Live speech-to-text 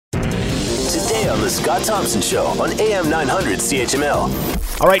Today on The Scott Thompson Show on AM 900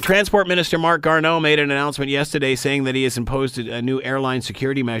 CHML. All right, Transport Minister Marc Garneau made an announcement yesterday saying that he has imposed new airline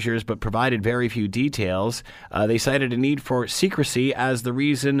security measures but provided very few details. They cited a need for secrecy as the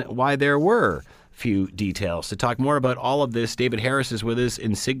reason why there were few details. To talk more about all of this, David Harris is with us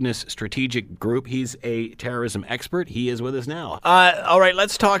in Cygnus Strategic Group. He's a terrorism expert. He is with us now. All right,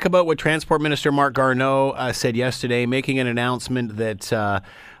 let's talk about what Transport Minister Marc Garneau said yesterday, making an announcement that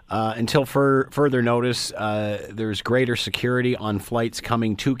until further notice, there's greater security on flights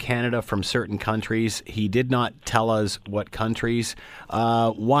coming to Canada from certain countries. He did not tell us what countries.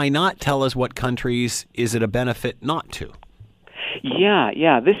 Why not tell us what countries? Is it a benefit not to?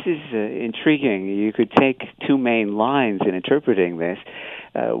 Yeah, this is intriguing. You could take two main lines in interpreting this.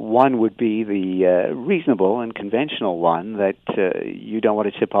 One would be the reasonable and conventional one that you don't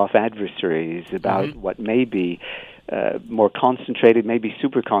want to tip off adversaries about what may be more concentrated, maybe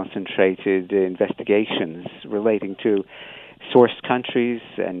super concentrated investigations relating to source countries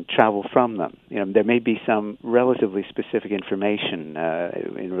and travel from them. You know, there may be some relatively specific information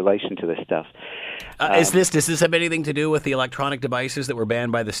in relation to this stuff. Does this have anything to do with the electronic devices that were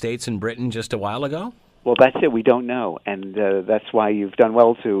banned by the States and Britain just a while ago? Well, that's it. We don't know, and that's why you've done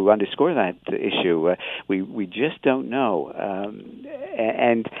well to underscore that issue. We just don't know.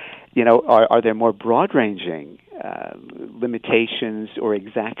 And you know, are there more broad-ranging limitations or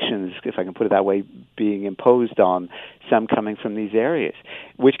exactions, if I can put it that way, being imposed on some coming from these areas?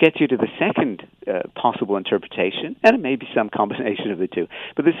 Which gets you to the second possible interpretation, and it may be some combination of the two.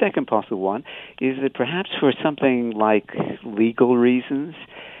 But the second possible one is that perhaps for something like legal reasons,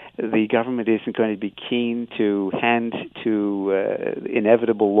 the government isn't going to be keen to hand to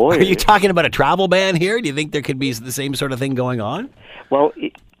inevitable lawyers. Are you talking about a travel ban here? Do you think there could be the same sort of thing going on? Well,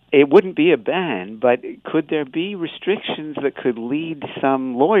 it wouldn't be a ban, but could there be restrictions that could lead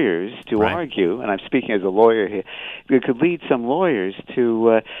some lawyers to argue, and I'm speaking as a lawyer here, that could lead some lawyers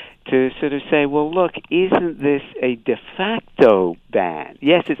to sort of say, well, look, isn't this a de facto ban?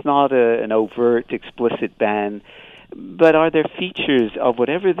 Yes, it's not an overt, explicit ban, but are there features of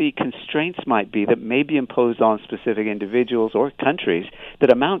whatever the constraints might be that may be imposed on specific individuals or countries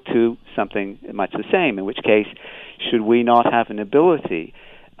that amount to something much the same, in which case should we not have an ability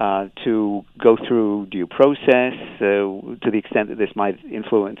to go through due process to the extent that this might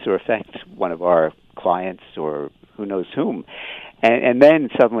influence or affect one of our clients or who knows whom. And then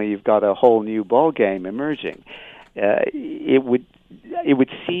suddenly you've got a whole new ball game emerging. It would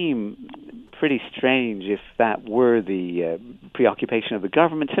seem pretty strange if that were the preoccupation of the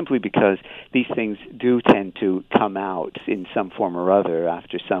government, simply because these things do tend to come out in some form or other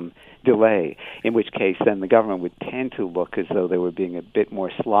after some delay, in which case then the government would tend to look as though they were being a bit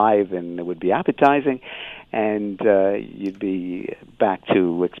more sly than it would be appetizing, and you'd be back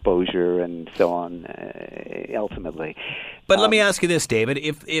to exposure and so on ultimately. But let me ask you this, David.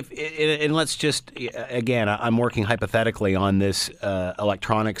 If and let's just, again, I'm working hypothetically on this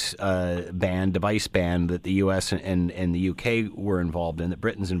electronics device ban that the U.S. and the UK were involved in, that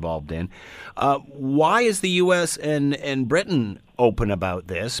Britain's involved in. Why is the U.S. and Britain open about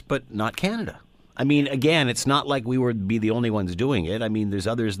this, but not Canada? I mean, again, it's not like we would be the only ones doing it. I mean, there's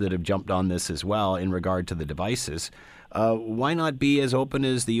others that have jumped on this as well in regard to the devices. Why not be as open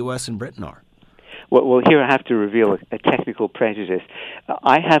as the U.S. and Britain are? Well, here I have to reveal a technical prejudice.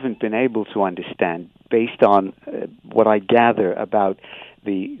 I haven't been able to understand, based on what I gather about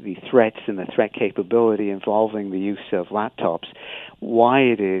the threats and the threat capability involving the use of laptops, why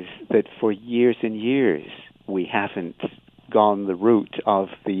it is that for years and years we haven't gone the route of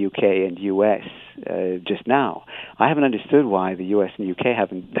the UK and US just now. I haven't understood why the US and UK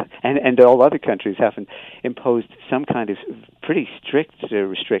haven't, and all other countries haven't imposed some kind of pretty strict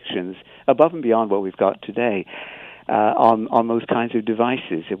restrictions above and beyond what we've got today on those kinds of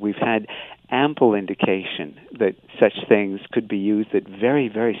devices. We've had ample indication that such things could be used at very,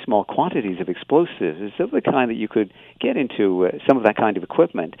 very small quantities of explosives, of the kind that you could get into some of that kind of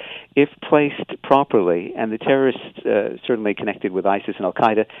equipment if placed properly. And the terrorists, certainly connected with ISIS and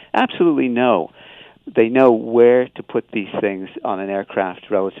Al-Qaeda, absolutely know. They know where to put these things on an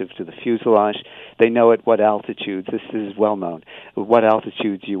aircraft relative to the fuselage. They know at what altitudes. This is well known. At what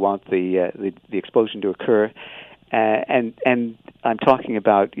altitudes you want the explosion to occur. And I'm talking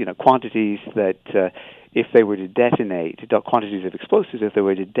about quantities that if they were to detonate, quantities of explosives if they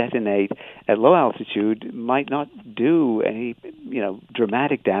were to detonate at low altitude might not do any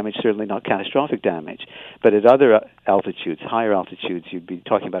dramatic damage, certainly not catastrophic damage. But at other altitudes, higher altitudes, you'd be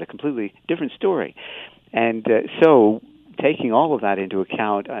talking about a completely different story. And so taking all of that into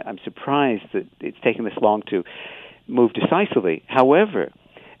account, I'm surprised that it's taken this long to move decisively. However,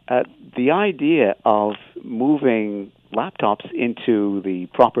 The idea of moving laptops into the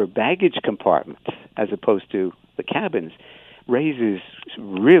proper baggage compartments as opposed to the cabins raises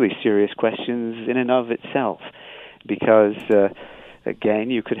really serious questions in and of itself, because again,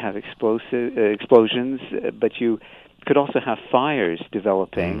 you could have explosions, but you could also have fires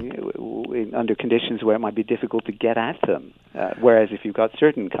developing under conditions where it might be difficult to get at them. Whereas if you've got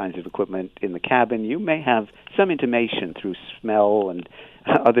certain kinds of equipment in the cabin, you may have some intimation through smell and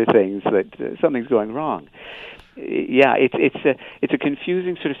other things that something's going wrong. Yeah, it's a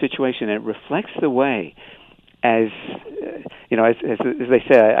confusing sort of situation, and it reflects the way, as they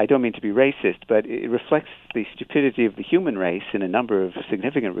say, I don't mean to be racist, but it reflects the stupidity of the human race in a number of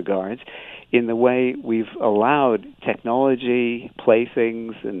significant regards, in the way we've allowed technology,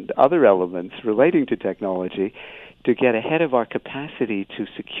 playthings, and other elements relating to technology to get ahead of our capacity to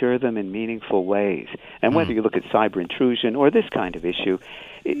secure them in meaningful ways. And whether you look at cyber intrusion or this kind of issue,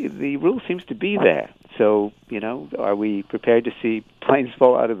 the rule seems to be there. So, are we prepared to see planes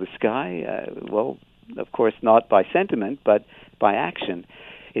fall out of the sky? Well, of course not by sentiment, but by action.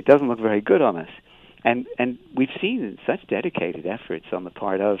 It doesn't look very good on us. And we've seen such dedicated efforts on the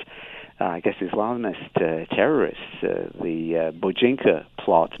part of, Islamist terrorists. The Bojinka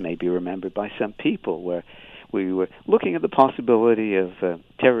plot may be remembered by some people, where we were looking at the possibility of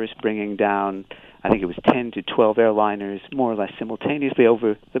terrorists bringing down, I think it was 10 to 12 airliners, more or less simultaneously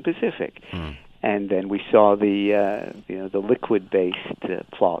over the Pacific. And then we saw the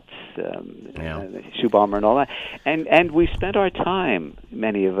liquid-based plots, the shoe bomber and all that. And we spent our time,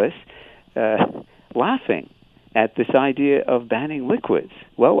 many of us, laughing at this idea of banning liquids.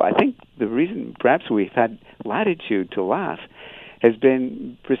 Well, I think the reason perhaps we've had latitude to laugh has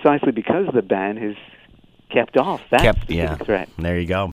been precisely because the ban has kept off that specific threat. There you go.